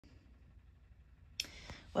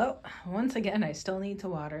Well, once again, I still need to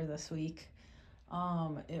water this week.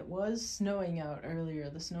 It was snowing out earlier.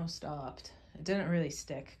 The snow stopped. It didn't really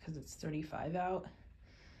stick because it's 35 out.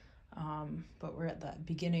 But we're at that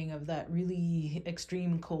beginning of that really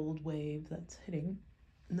extreme cold wave that's hitting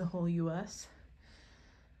the whole US.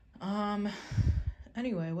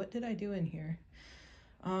 Anyway, what did I do in here?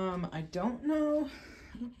 I don't know.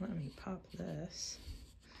 Let me pop this.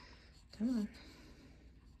 Come on.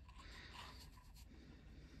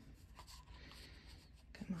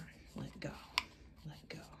 Come on, let go. Let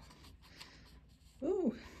go.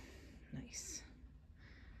 Ooh, nice.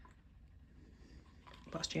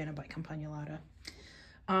 Bastiana by Campagnolata.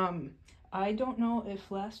 I don't know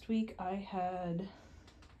if last week I had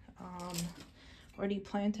already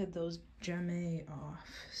planted those gemme off,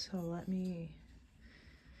 so let me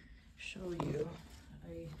show you.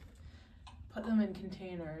 I put them in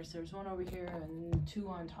containers. There's one over here and two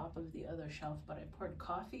on top of the other shelf, but I poured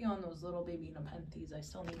coffee on those little baby Nepenthes. I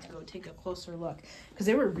still need to go take a closer look because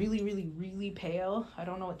they were really pale. I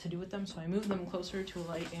don't know what to do with them, so I moved them closer to a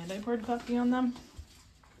light and I poured coffee on them.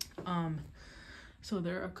 So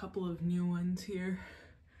there are a couple of new ones here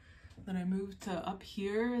that I moved to up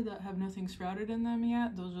here that have nothing sprouted in them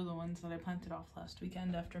yet. Those are the ones that I planted off last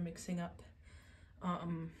weekend after mixing up.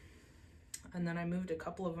 And then I moved a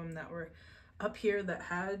couple of them that were up here that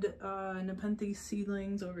had Nepenthes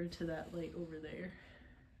seedlings over to that light over there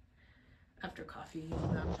after coffeeing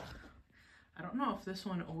them. I don't know if this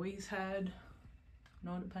one always had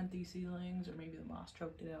no Nepenthes seedlings or maybe the moss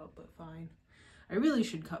choked it out, but fine. I really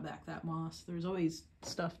should cut back that moss. There's always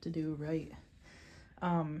stuff to do, right?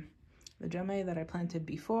 The gemme that I planted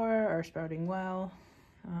before are sprouting well.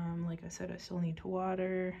 Like I said, I still need to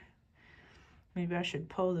water. Maybe I should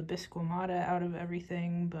pull the bisquamata out of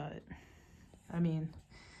everything, but I mean,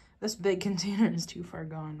 this big container is too far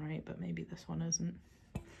gone, right? But maybe this one isn't.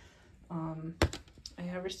 I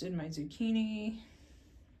harvested my zucchini.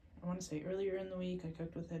 I want to say earlier in the week. I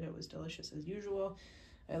cooked with it. It was delicious as usual.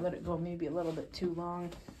 I let it go maybe a little bit too long.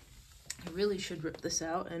 I really should rip this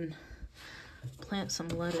out and plant some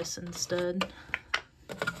lettuce instead.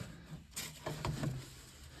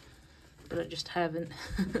 But I just haven't.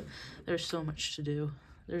 There's so much to do.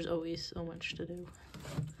 There's always so much to do.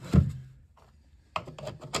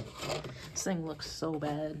 This thing looks so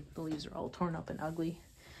bad. The leaves are all torn up and ugly.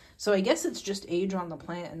 So I guess it's just age on the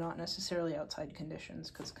plant and not necessarily outside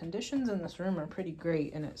conditions, because conditions in this room are pretty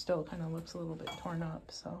great and it still kind of looks a little bit torn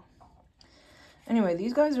up. So anyway,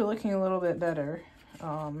 these guys are looking a little bit better.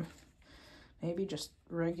 Maybe just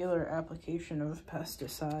regular application of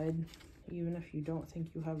pesticide, even if you don't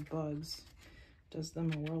think you have bugs, does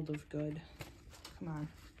them a world of good. Come on,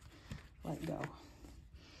 let go.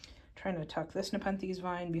 Trying to tuck this Nepenthes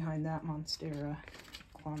vine behind that Monstera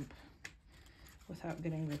clump without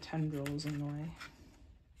getting the tendrils in the way.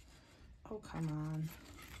 Oh, come on.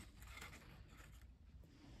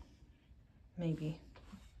 Maybe.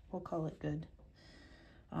 We'll call it good.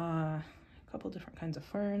 A couple different kinds of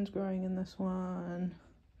ferns growing in this one.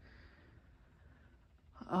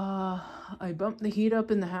 I bumped the heat up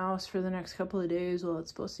in the house for the next couple of days. Well, it's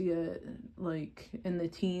supposed to get like in the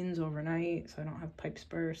teens overnight, so I don't have pipes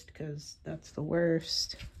burst because that's the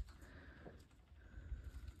worst.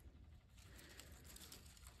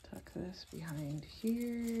 Tuck this behind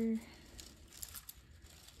here.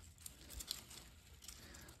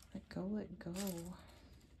 Let go, let go.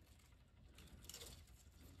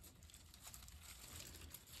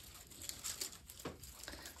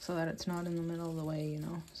 So that it's not in the middle of the way, you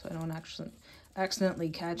know, so I don't actually accidentally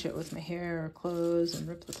catch it with my hair or clothes and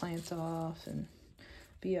rip the plants off and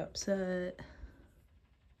be upset.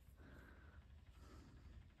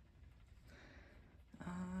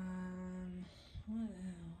 What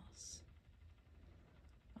else?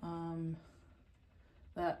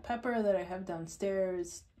 That pepper that I have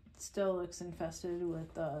downstairs still looks infested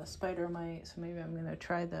with spider mite, so maybe I'm gonna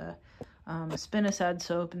try the spinosad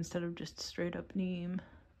soap instead of just straight up neem.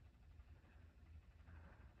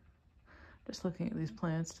 Just looking at these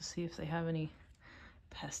plants to see if they have any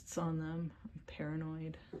pests on them. I'm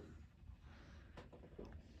paranoid.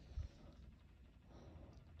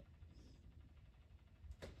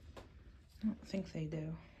 I don't think they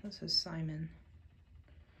do. This is Simon.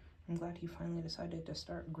 I'm glad he finally decided to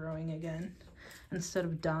start growing again instead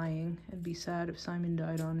of dying. It'd be sad if Simon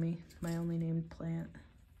died on me, my only named plant.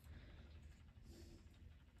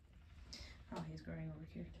 Oh, he's growing over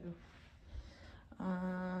here too.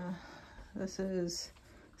 This is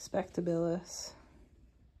Spectabilis,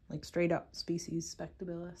 like straight up species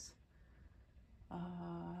Spectabilis.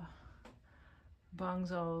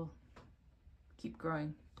 Bongzo, keep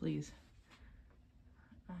growing, please.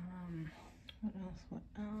 What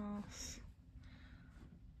else?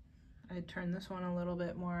 I turned this one a little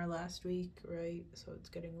bit more last week, right? So it's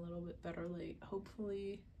getting a little bit better light,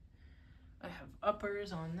 hopefully. I have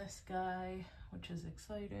uppers on this guy, which is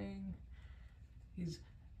exciting.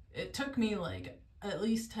 It took me like at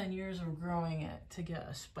least 10 years of growing it to get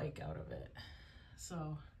a spike out of it.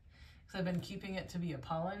 So, because I've been keeping it to be a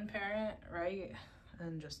pollen parent, right?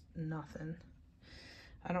 And just nothing.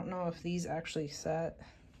 I don't know if these actually set.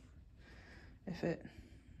 If it,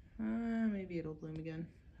 maybe it'll bloom again.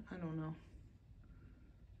 I don't know.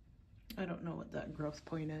 I don't know what that growth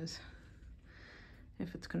point is.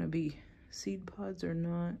 If it's gonna be seed pods or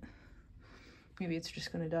not. Maybe it's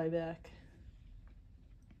just gonna die back.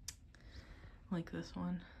 Like this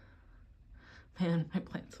one. Man, my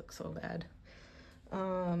plants look so bad.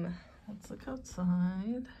 Let's look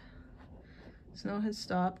outside. Snow has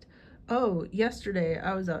stopped. Oh, yesterday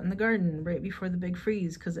I was out in the garden right before the big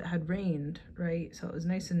freeze because it had rained, right? So it was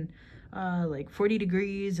nice and like 40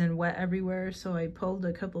 degrees and wet everywhere. So I pulled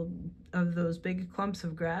a couple of those big clumps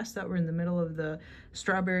of grass that were in the middle of the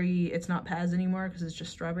strawberry. It's not paths anymore because it's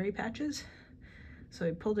just strawberry patches. So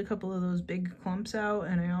I pulled a couple of those big clumps out,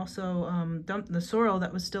 and I also dumped the sorrel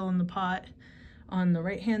that was still in the pot on the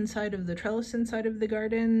right-hand side of the trellis inside of the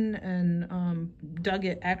garden, and dug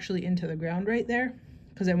it actually into the ground right there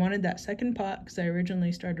because I wanted that second pot, because I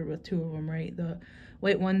originally started with 2 of them, right? The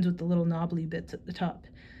white ones with the little knobbly bits at the top,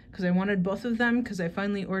 because I wanted both of them because I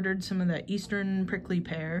finally ordered some of that eastern prickly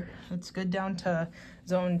pear. It's good down to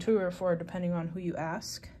zone 2 or 4 depending on who you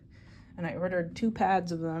ask, and I ordered 2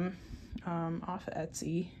 pads of them off of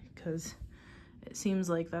Etsy because it seems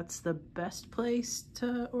like that's the best place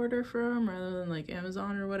to order from rather than like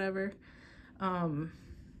Amazon or whatever.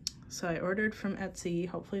 So I ordered from Etsy.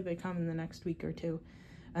 Hopefully they come in the next week or 2.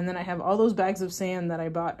 And then I have all those bags of sand that I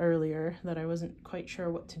bought earlier that I wasn't quite sure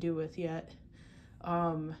what to do with yet.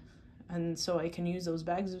 And so I can use those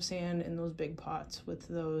bags of sand in those big pots with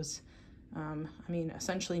those, I mean,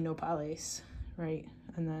 essentially nopales, right?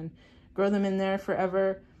 And then grow them in there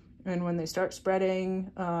forever. And when they start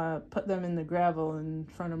spreading, put them in the gravel in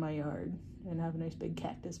front of my yard and have a nice big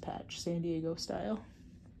cactus patch, San Diego style.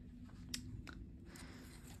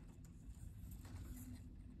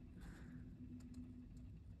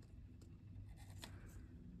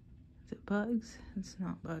 Is it bugs? It's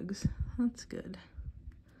not bugs. That's good.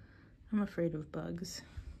 I'm afraid of bugs.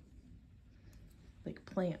 Like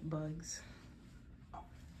plant bugs.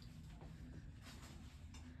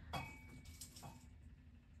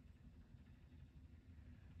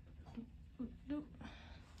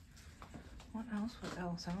 What else? What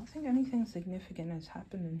else? I don't think anything significant has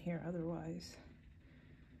happened in here otherwise.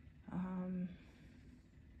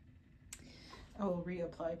 I'll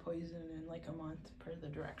reapply poison in like a month per the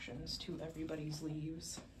directions to everybody's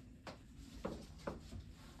leaves.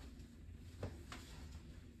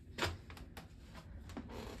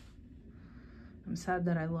 I'm sad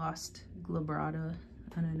that I lost glabrata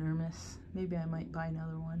and inermis. Maybe I might buy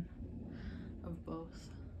another one of both.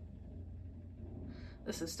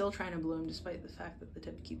 This is still trying to bloom despite the fact that the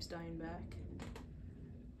tip keeps dying back.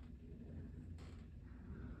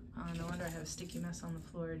 Oh, no wonder I have a sticky mess on the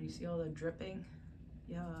floor. Do you see all the dripping?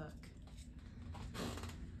 Yuck.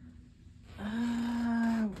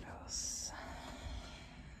 What else?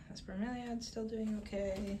 This bromeliad's still doing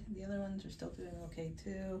okay. The other ones are still doing okay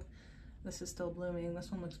too. This is still blooming.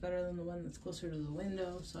 This one looks better than the one that's closer to the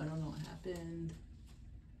window, so I don't know what happened.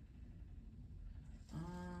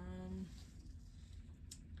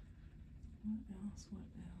 What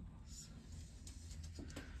else?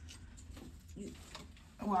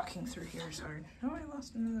 Walking through here is hard. Oh, I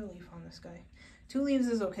lost another leaf on this guy. 2 leaves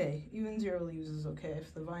is okay. Even 0 leaves is okay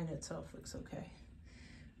if the vine itself looks okay.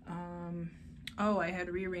 Oh, I had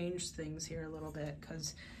rearranged things here a little bit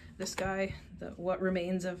because this guy, what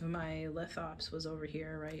remains of my lithops was over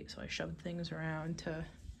here, right? So I shoved things around to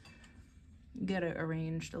get it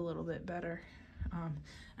arranged a little bit better.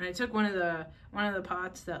 And I took one of the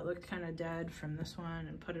pots that looked kind of dead from this one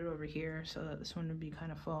and put it over here so that this one would be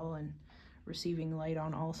kind of full and receiving light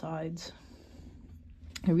on all sides.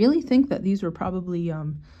 I really think that these were probably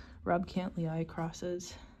Rob Cantley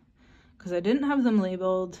crosses because I didn't have them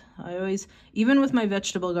labeled. I always, even with my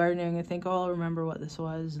vegetable gardening, I think, oh, I'll remember what this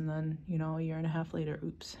was, and then, you know, a year and a half later,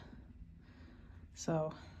 oops.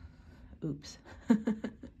 So, oops.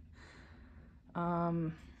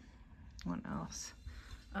 What else?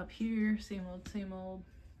 Up here, same old, same old.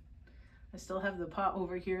 I still have the pot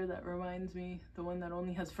over here that reminds me, the one that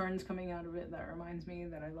only has ferns coming out of it, that reminds me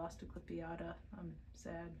that I lost a clipiata. I'm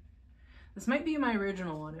sad. This might be my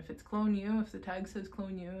original one. If it's Clone U, if the tag says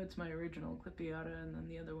Clone U, it's my original Clippiata, and then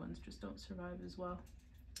the other ones just don't survive as well.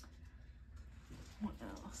 What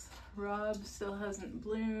else? Rub still hasn't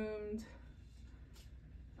bloomed.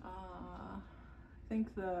 I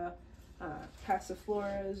think the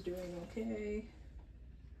Passiflora is doing okay.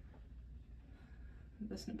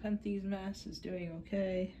 This Nepenthes mess is doing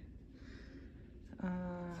okay.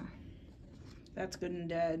 That's good and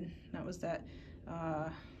dead. That was that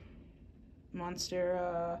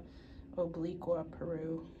Monstera obliqua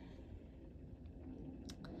Peru.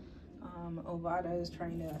 Ovada is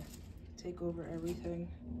trying to take over everything,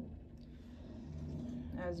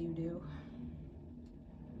 as you do.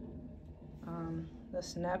 The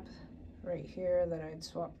Snep right here that I'd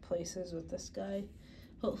swap places with this guy.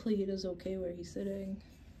 Hopefully he does okay where he's sitting.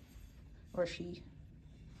 Or she.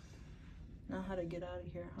 Know how to get out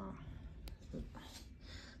of here, huh?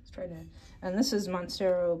 Let's try to... And this is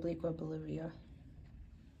Monstera obliqua Bolivia.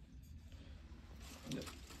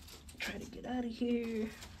 Try to get out of here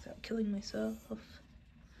without killing myself.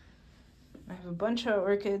 I have a bunch of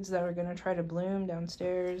orchids that are going to try to bloom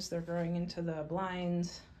downstairs. They're growing into the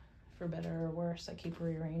blinds, for better or worse. I keep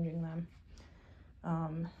rearranging them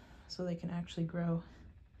so they can actually grow.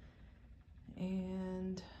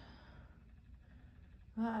 And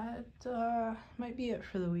that might be it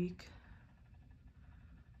for the week.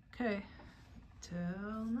 Okay,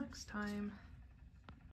 till next time.